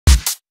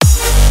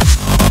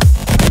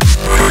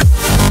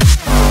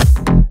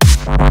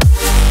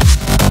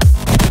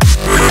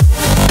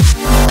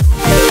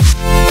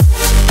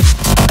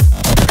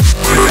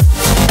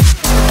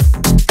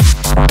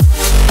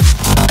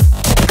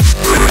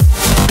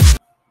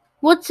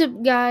What's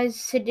up,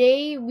 guys?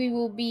 Today we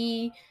will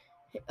be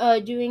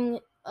doing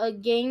a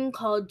game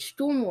called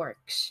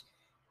Stormworks.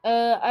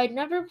 I'd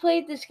never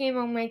played this game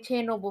on my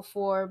channel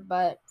before,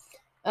 but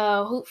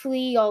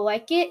hopefully y'all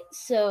like it.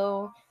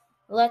 So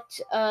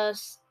let's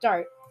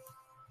start.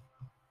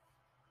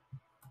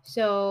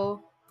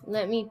 So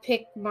let me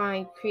pick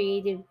my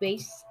creative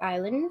base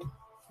island.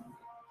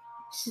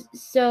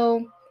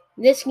 So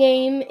this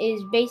game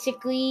is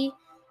basically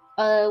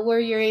where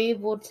you're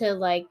able to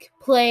like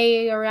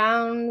play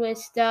around with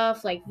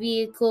stuff like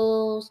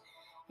vehicles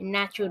and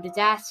natural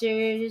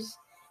disasters,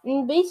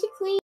 and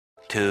basically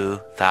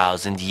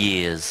 2,000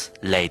 years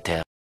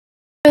later.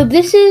 so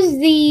this is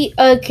the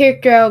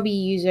character I'll be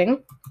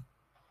using.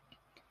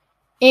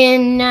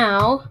 And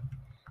now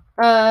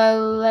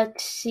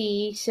let's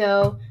see.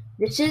 So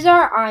this is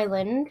our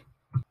island.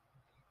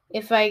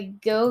 If I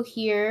go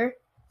here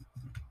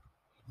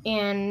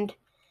and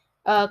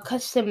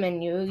custom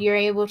menu, you're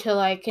able to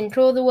like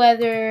control the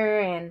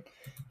weather, and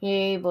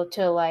you're able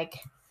to like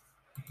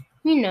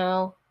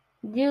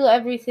do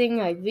everything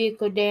like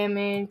vehicle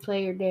damage,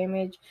 player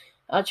damage.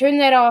 I'll turn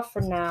that off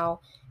for now.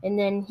 And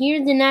then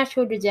here's the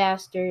natural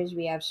disasters.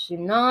 We have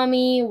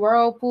tsunami,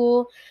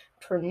 whirlpool,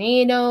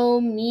 tornado,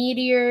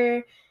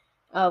 meteor,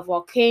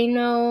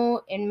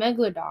 volcano, and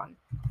megalodon.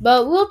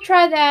 But we'll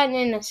try that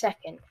in a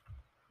second.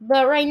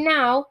 But right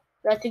now,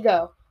 let's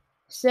go.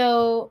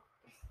 So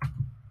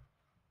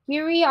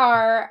here we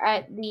are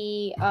at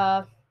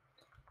the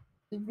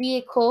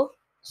vehicle.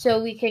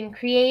 So we can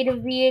create a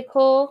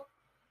vehicle.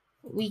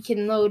 We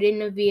can load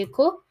in a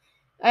vehicle.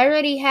 I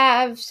already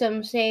have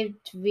some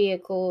saved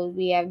vehicles.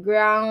 We have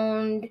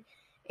ground,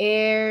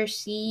 air,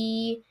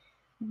 sea,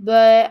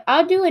 but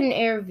I'll do an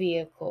air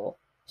vehicle.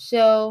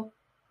 So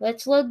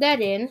let's load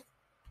that in.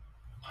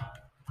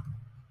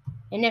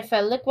 And if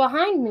I look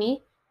behind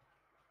me,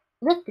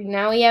 look,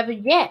 now we have a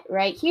jet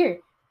right here.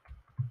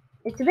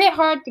 It's a bit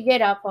hard to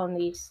get up on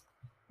these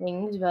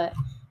things, but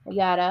I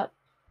got up.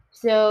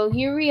 So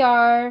here we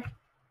are.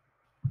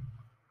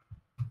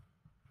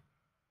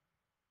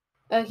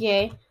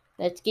 Okay,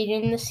 let's get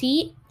in the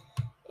seat.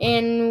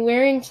 And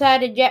we're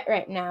inside a jet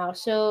right now.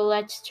 So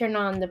let's turn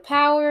on the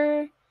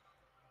power,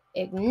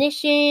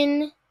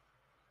 ignition,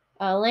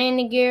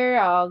 landing gear.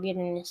 I'll get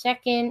in a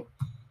second.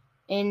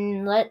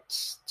 And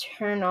let's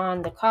turn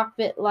on the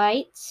cockpit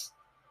lights.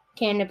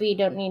 Canopy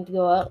don't need to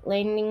go up.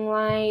 Landing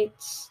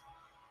lights.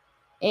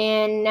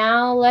 And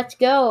now let's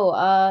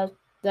go.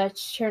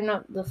 Let's turn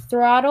up the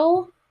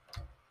throttle.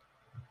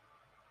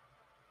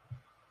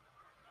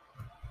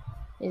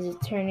 Is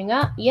it turning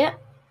up?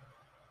 Yep.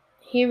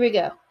 Here we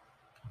go.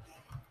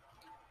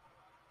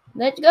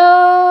 Let's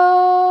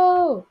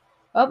go!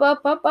 Up,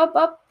 up, up, up,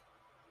 up.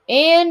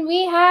 And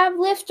we have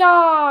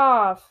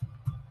liftoff!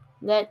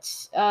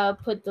 Let's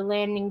put the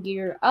landing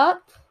gear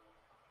up.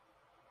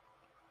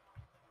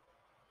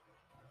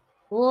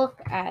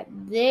 Look at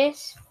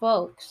this,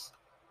 folks.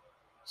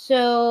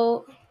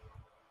 So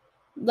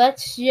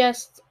let's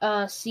just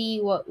see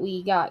what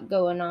we got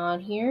going on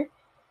here.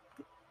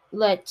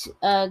 Let's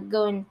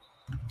go in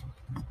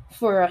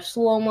for a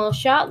slow-mo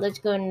shot. Let's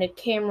go into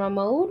camera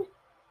mode.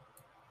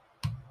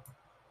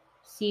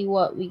 See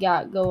what we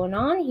got going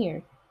on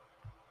here.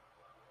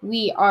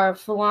 We are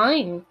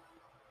flying.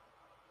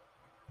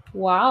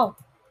 Wow.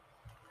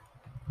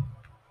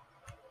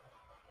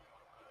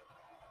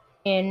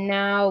 And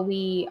now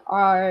we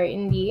are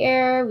in the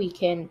air. We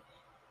can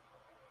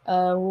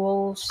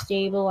roll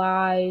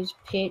stabilize,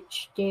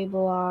 pitch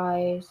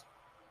stabilize.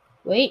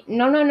 Wait,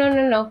 no.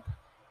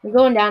 We're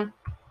going down.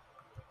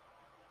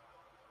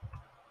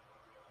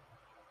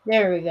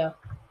 There we go.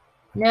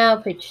 Now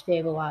pitch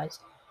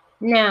stabilize.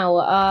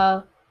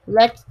 Now,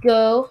 let's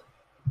go.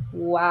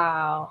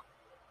 Wow.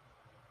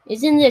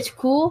 Isn't this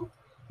cool?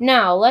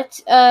 Now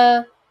let's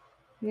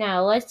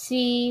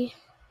see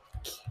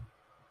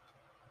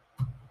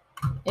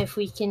if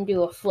we can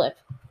do a flip.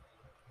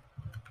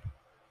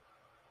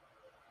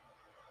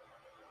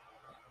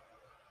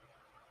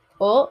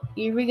 Oh,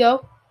 here we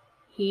go.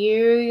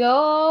 Here we go.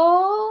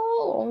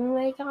 Oh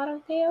my god,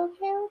 okay.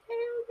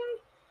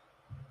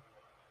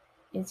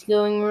 It's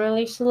going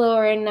really slow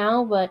right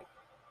now, but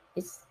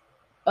it's...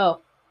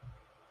 Oh.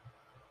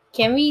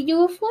 Can we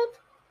do a flip?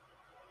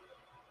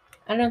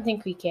 I don't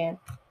think we can.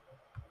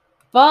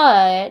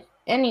 But,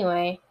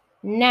 anyway,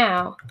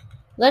 now,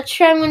 let's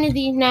try one of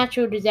these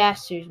natural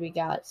disasters we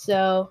got.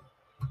 So,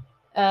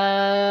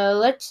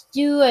 let's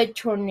do a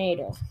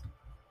tornado.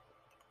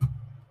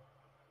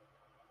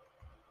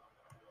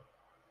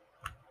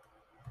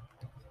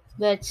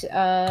 Let's,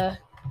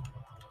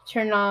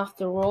 turn off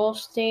the roll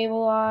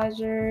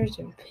stabilizers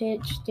and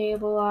pitch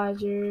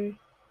stabilizers.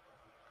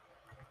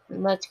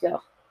 And let's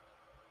go.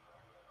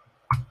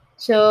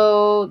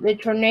 So the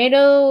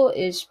tornado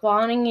is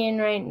spawning in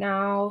right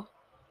now.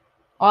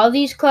 All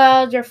these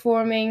clouds are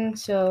forming,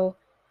 so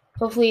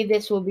hopefully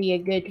this will be a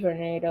good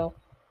tornado.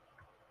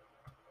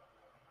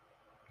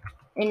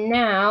 And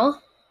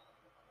now,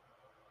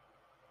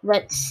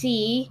 let's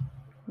see.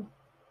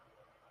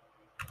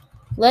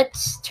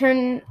 Let's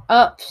turn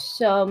up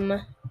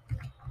some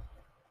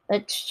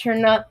Let's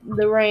turn up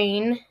the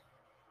rain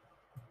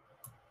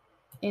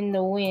and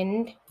the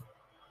wind.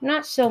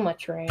 Not so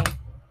much rain.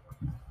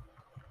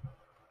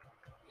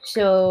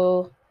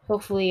 So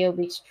hopefully it'll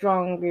be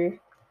stronger.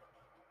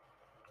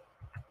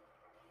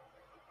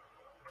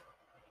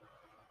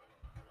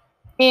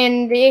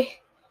 And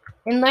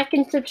like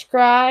and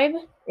subscribe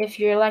if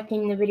you're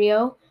liking the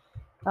video.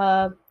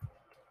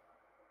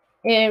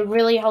 It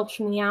really helps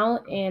me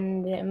out,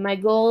 and my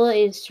goal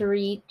is to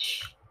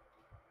reach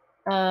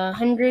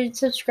 100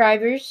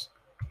 subscribers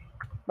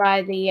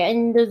by the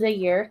end of the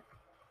year.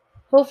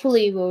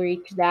 Hopefully we'll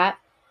reach that.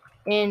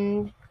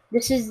 And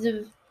this is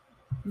the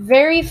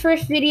very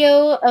first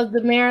video of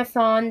the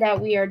marathon that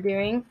we are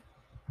doing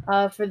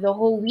for the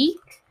whole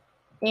week.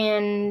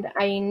 And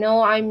I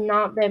know I've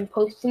not been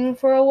posting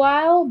for a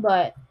while,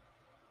 but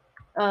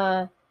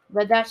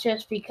that's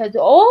just because,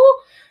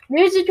 oh,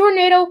 there's a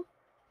tornado.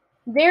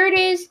 There it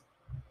is.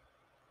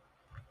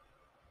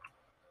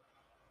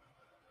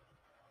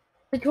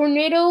 The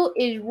tornado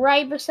is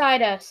right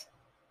beside us.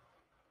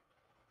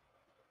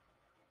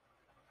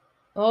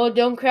 Oh,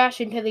 don't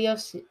crash into the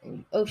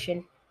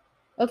ocean.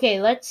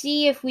 Okay, let's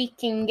see if we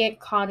can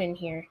get caught in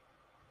here.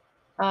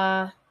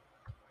 I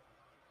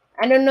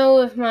don't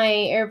know if my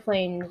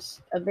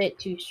airplane's a bit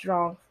too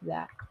strong for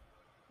that.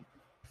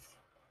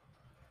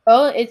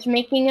 Oh, it's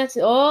making us.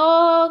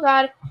 Oh,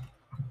 God.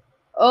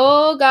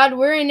 Oh, God,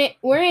 we're in it.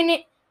 We're in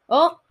it.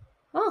 Oh,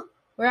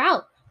 we're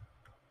out.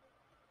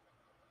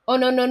 Oh,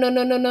 no, no, no,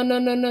 no, no, no, no,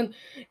 no, no.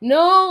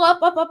 No,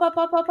 up, up, up, up,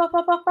 up, up, up,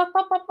 up, up, up,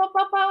 up, up, up,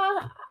 up,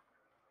 up.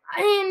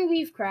 And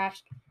we've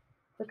crashed.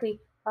 Quickly.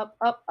 Up,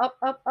 up, up,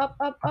 up, up,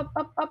 up, up,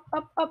 up, up,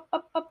 up, up,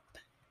 up, up.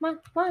 Come on,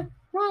 come on,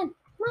 come on,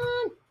 come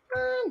on,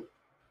 come on.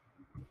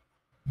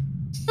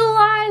 Still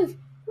alive.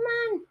 Come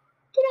on.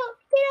 Get up,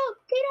 get up,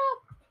 get up.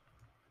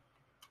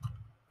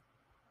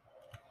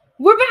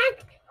 We're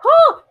back.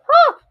 Oh,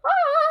 oh,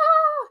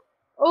 oh.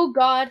 Oh,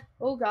 God.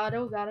 Oh, God,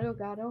 oh, God, oh,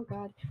 God, oh,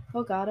 God.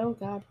 Oh, God, oh,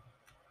 God.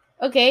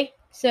 Okay,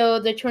 so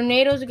the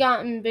tornado's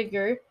gotten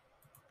bigger.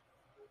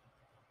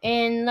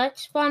 And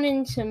let's spawn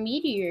in some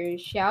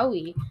meteors, shall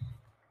we?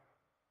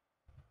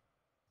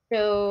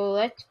 So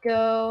let's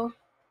go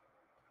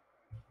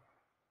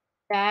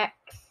back.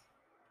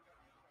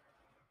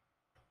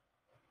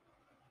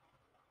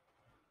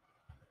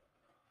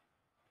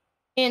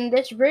 And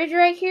this bridge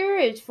right here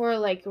is for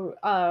like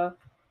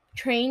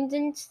trains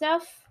and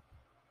stuff.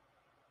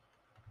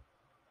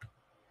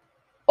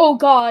 Oh,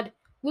 God,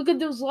 look at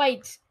those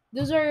lights.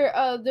 Those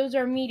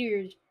are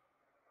meteors.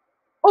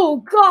 Oh,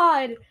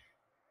 God,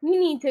 we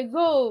need to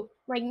go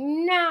like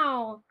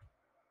now.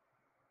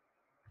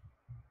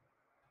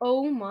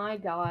 Oh my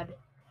God.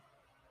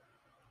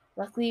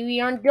 Luckily we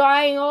aren't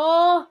dying.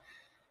 Oh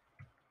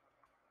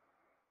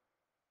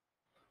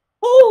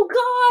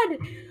God.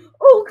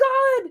 Oh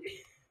God.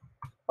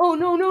 Oh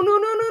no no no no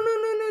no no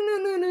no no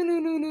no no no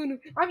no no no.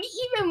 Are we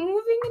even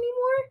moving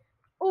anymore?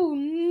 Oh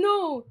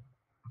no.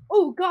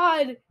 Oh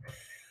God.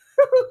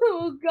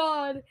 Oh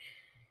God.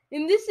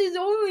 And this is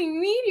only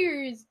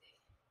meteors.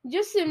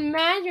 Just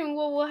imagine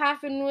what will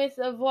happen with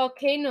a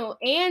volcano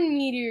and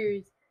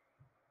meteors.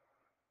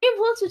 And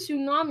plus a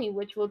tsunami,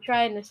 which we'll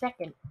try in a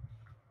second.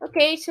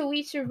 Okay, so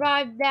we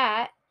survived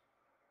that.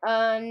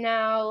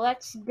 Now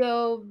let's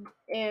go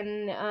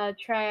and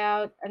try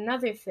out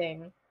another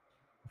thing.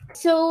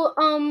 So,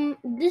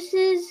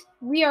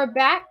 we are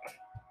back,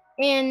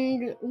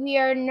 and we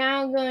are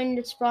now going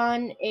to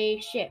spawn a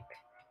ship.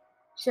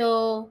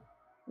 So,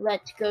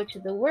 let's go to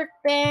the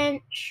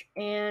workbench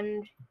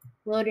and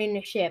load in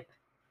a ship.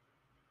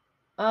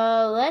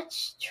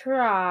 Let's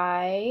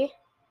try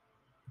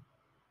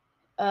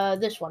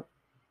this one.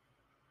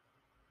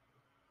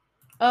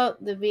 Oh,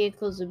 the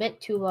vehicle's a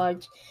bit too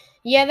large.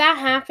 Yeah, that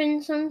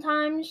happens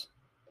sometimes.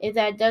 If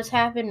that does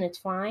happen, it's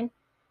fine.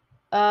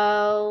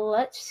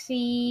 Let's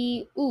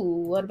see.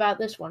 Ooh, what about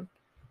this one?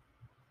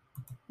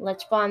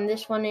 Let's spawn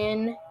this one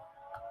in.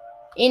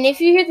 And if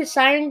you hear the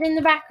sirens in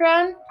the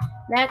background,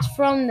 that's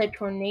from the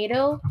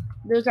tornado.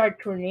 Those are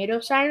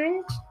tornado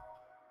sirens.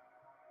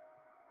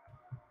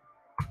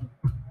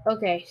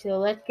 Okay, so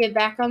let's get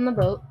back on the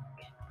boat.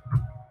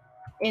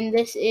 And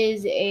this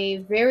is a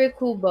very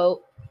cool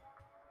boat.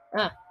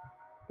 Ah,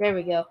 there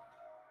we go.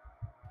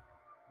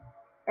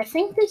 I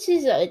think this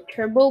is a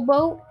turbo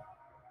boat.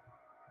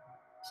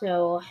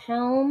 So,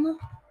 helm.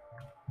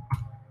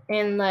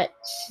 And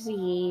let's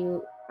see.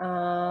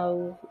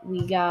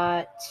 We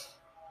got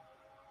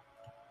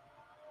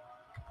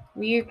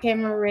rear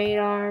camera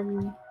radar,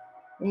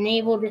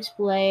 enable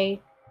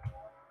display,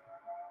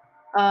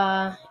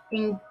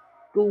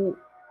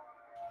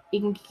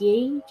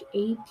 engage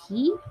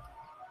AP,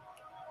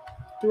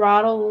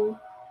 throttle,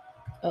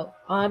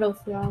 auto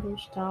throttle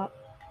stop,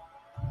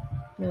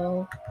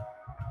 no,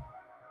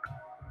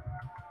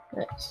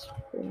 let's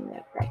bring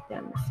that back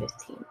down to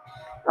 15.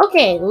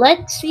 Okay,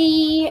 let's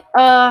see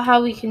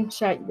how we can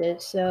start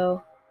this.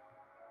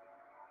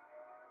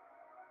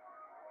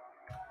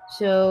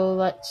 So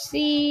let's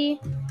see,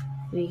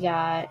 we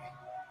got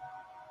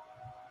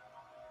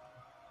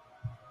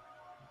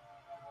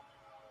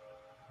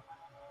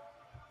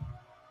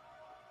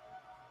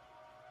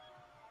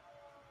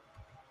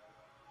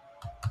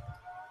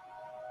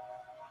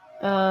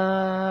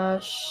Uh,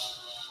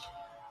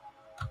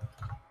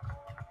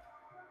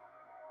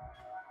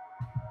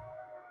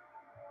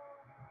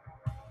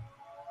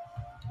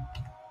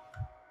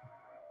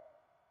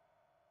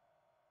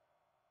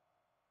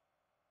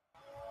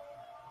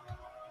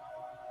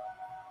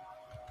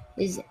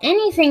 is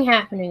anything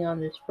happening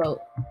on this boat?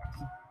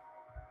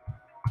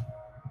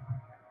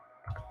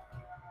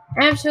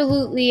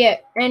 Absolutely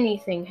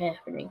anything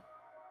happening.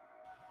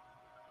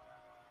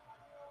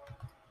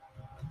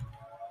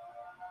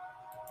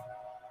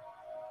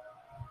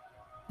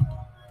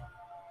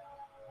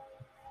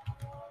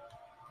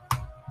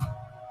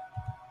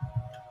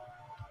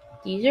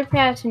 These are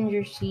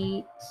passenger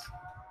seats.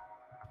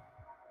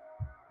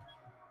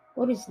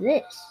 What is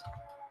this?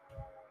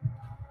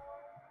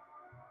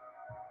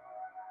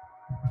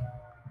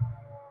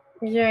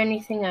 Is there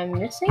anything I'm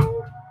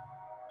missing?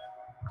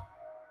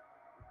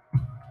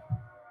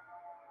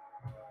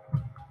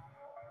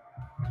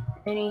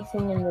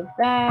 Anything in the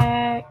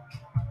back?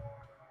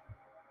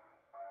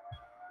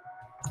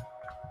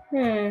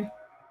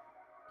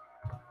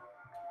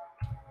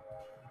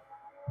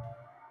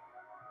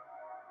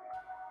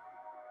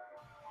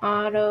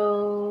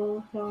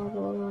 Auto.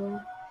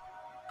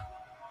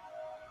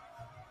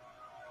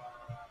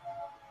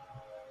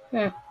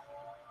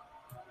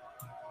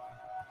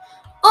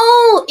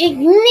 Oh,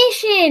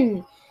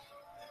 ignition!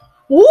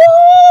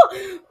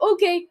 Whoa!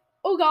 Okay.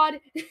 Oh God.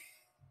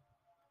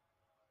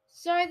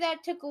 Sorry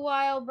that took a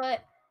while,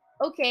 but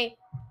okay.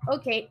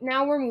 Okay,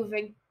 now we're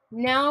moving.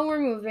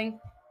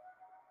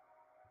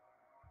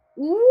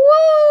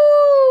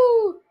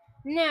 Woo!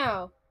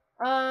 Now,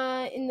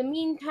 in the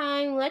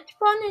meantime, let's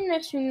spawn in a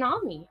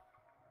tsunami.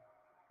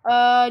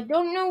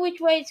 Don't know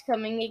which way it's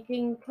coming. It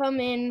can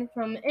come in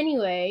from any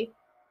way.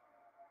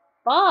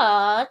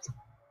 But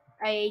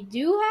I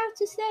do have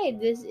to say,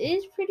 this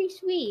is pretty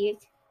sweet.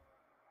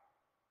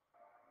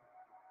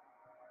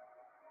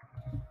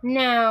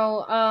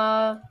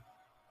 Now,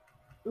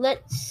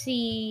 let's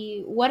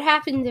see what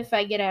happens if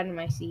I get out of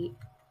my seat.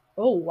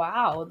 Oh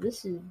wow,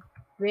 this is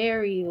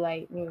very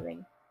light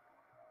moving.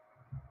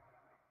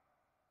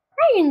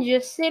 I can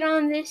just sit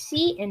on this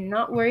seat and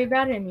not worry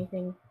about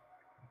anything.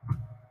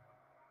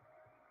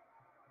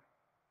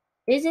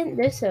 Isn't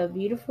this a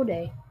beautiful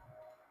day?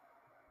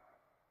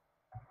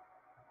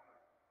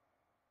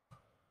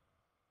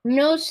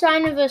 No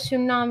sign of a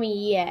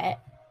tsunami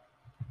yet.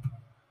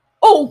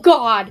 Oh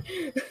God!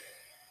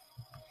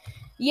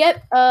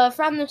 Yep,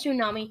 from the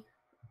tsunami.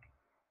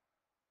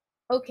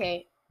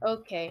 Okay.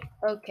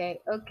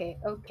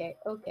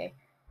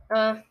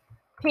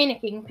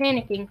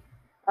 Panicking.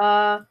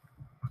 Uh,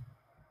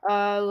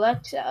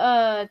 let's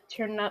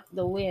turn up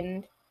the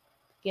wind.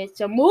 Get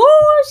some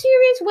more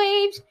serious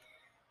waves.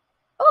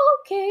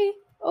 Okay.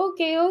 Oh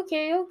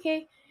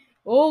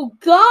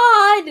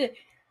God!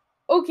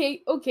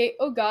 Okay.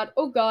 Oh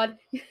God.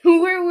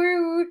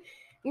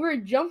 we're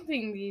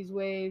jumping these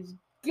waves.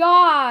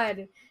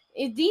 God!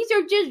 If these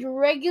are just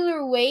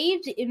regular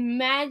waves,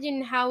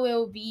 imagine how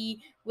it'll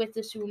be with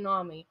the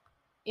tsunami.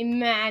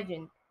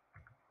 Imagine.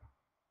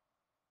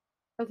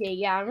 Okay,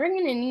 yeah, we're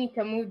gonna need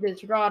to move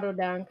this throttle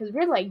down because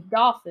we're like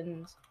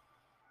dolphins.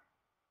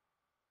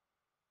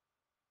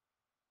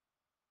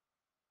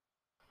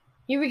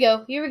 Here we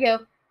go.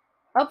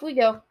 Up we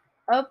go.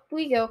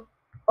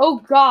 Oh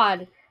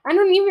God! I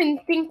don't even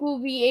think we'll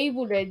be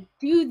able to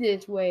do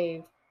this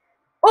wave.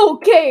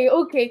 Okay.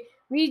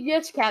 We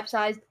just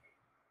capsized.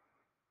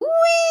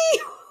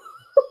 Whee!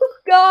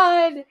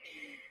 God!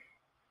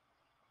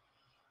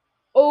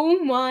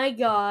 Oh my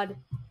God!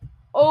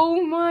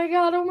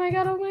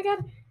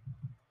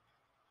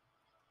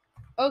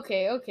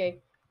 Okay.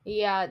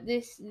 Yeah,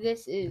 this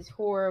is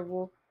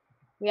horrible.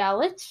 Yeah,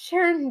 let's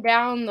turn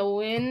down the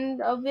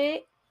wind a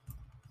bit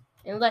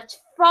and let's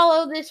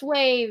follow this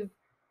wave.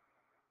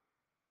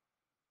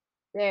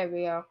 There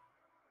we go.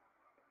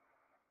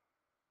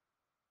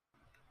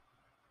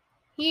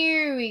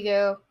 Here we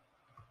go.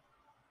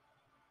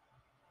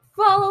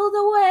 Follow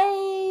the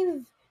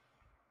wave.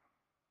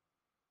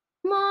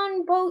 Come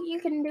on, boat, you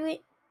can do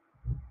it.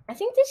 I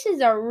think this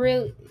is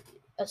a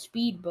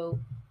speedboat.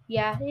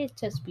 Yeah,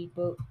 it's a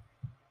speedboat.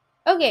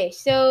 Okay,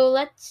 so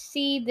let's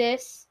see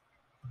this.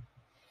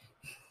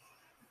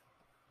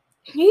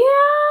 Yeah,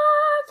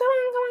 come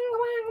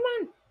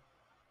on.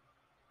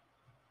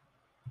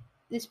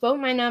 This boat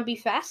might not be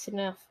fast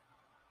enough.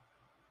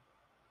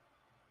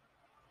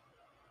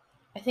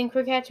 I think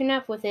we're catching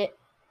up with it.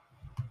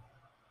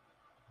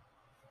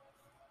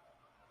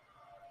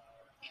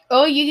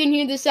 Oh, you can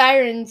hear the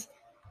sirens.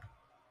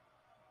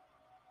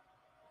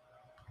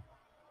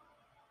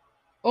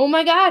 Oh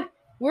my God,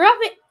 we're up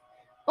it.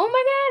 Oh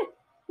my God.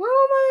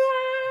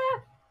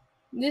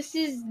 This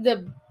is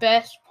the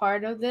best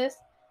part of this.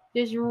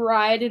 Just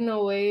riding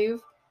a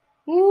wave.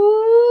 Woohoo!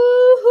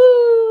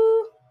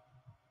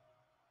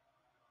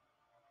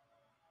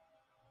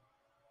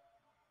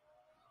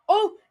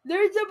 Oh,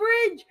 there's a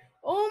bridge.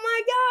 Oh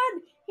my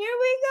God. Here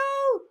we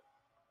go.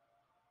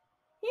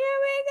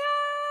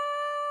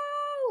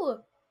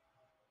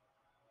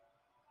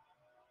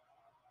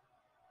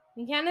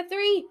 On count of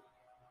 3.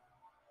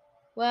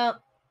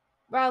 Well,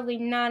 probably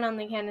not on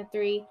the count of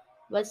 3,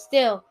 but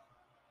still.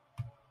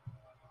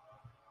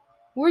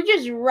 We're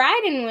just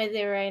riding with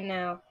it right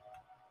now.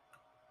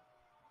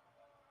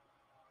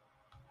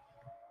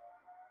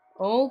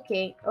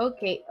 Okay.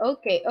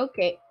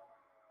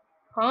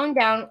 Calm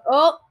down.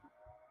 Oh,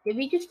 did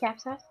we just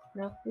capsize?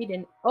 No, we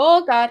didn't.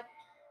 Oh, God.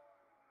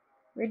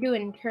 We're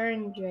doing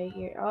turns right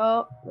here.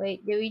 Oh,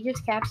 wait, did we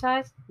just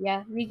capsize?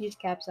 Yeah, we just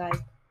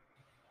capsized.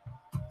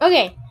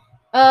 Okay,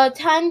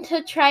 time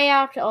to try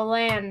out a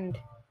land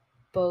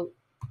boat.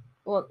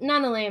 Well,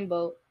 not a land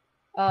boat.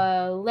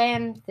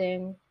 Land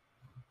thing.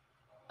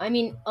 I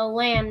mean, a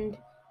land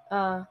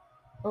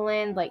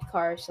like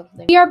car or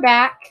something. We are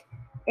back,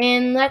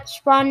 and let's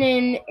spawn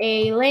in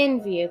a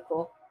land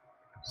vehicle.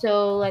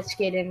 So let's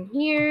get in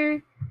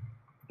here,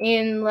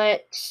 and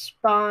let's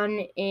spawn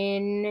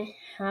in,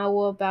 how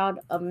about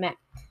a mech?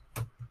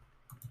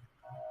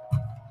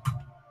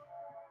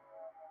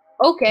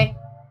 Okay.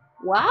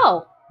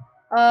 Wow.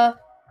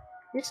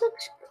 This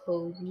looks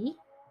cozy.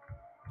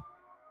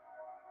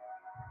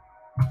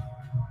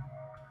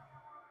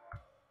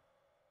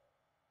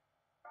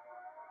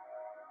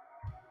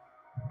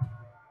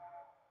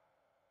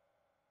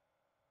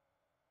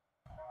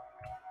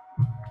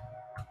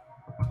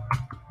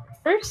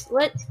 First,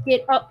 let's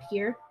get up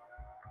here.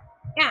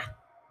 Yeah.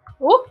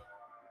 Oh,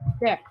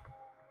 there.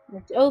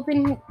 Let's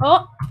open.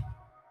 Oh,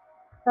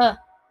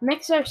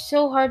 mechs are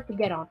so hard to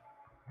get on.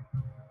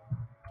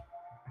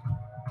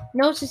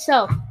 Note to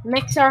self,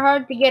 mechs are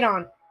hard to get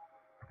on.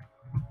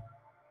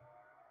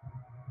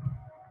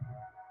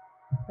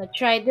 Let's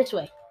try it this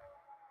way.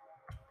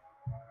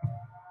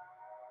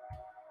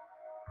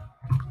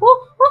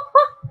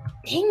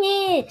 Dang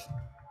it!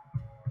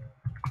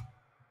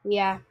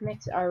 Yeah,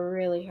 mechs are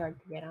really hard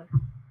to get on.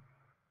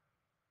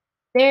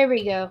 There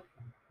we go.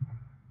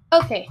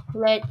 Okay,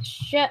 let's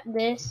shut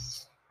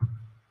this.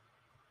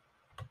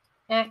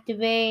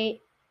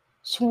 Activate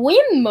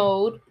swim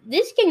mode.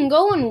 This can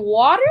go in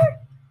water?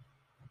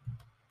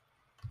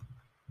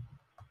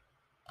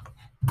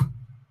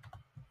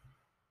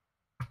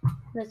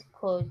 Let's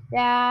close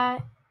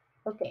that.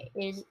 Okay,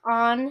 it is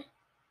on.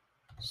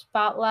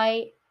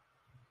 Spotlight.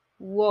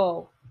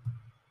 Whoa.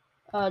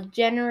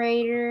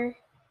 Generator.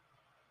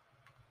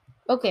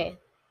 Okay.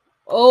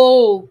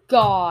 Oh,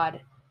 God.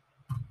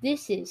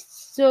 This is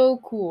so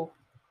cool.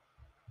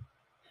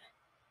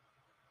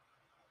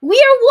 We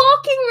are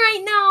walking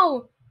right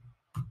now!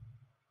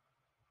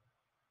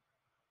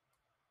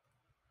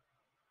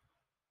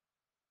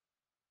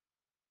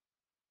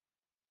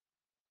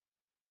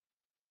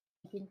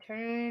 We can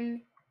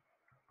turn.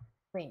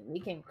 Wait, we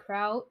can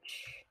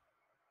crouch.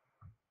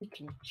 We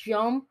can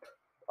jump.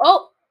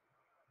 Oh!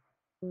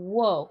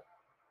 Whoa.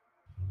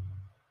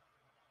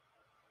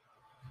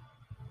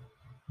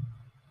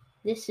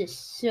 This is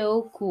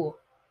so cool.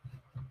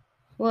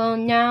 Well,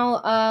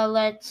 now,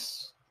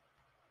 let's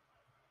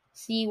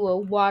see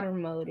what water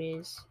mode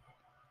is.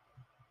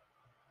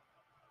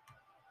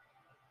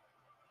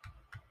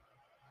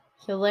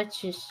 So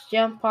let's just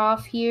jump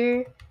off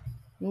here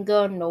and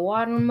go into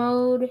water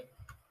mode.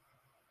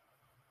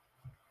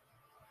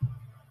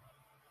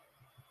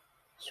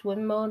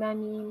 Swim mode, I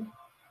mean.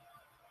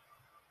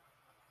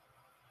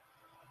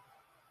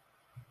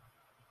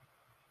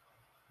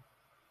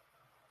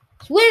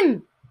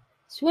 Swim!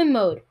 Swim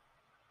mode.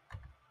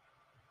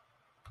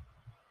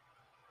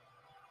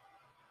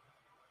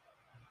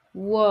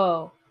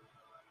 Whoa.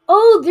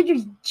 Oh,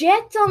 there's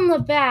jets on the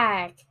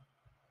back.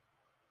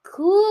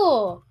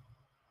 Cool.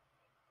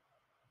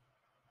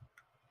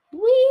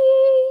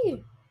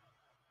 Whee!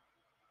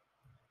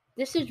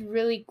 This is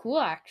really cool,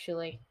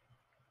 actually.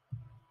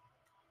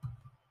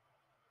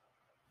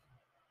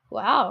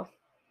 Wow.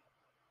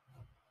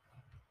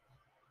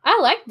 I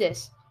like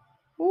this.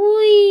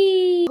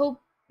 Whee!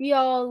 Hope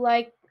y'all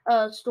liked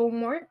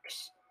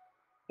Stormworks.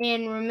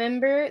 And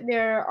remember,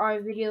 there are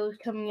videos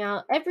coming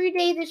out every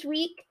day this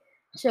week.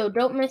 So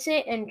don't miss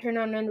it and turn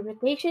on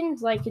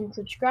notifications, like and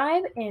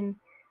subscribe. And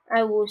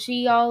I will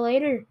see y'all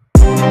later.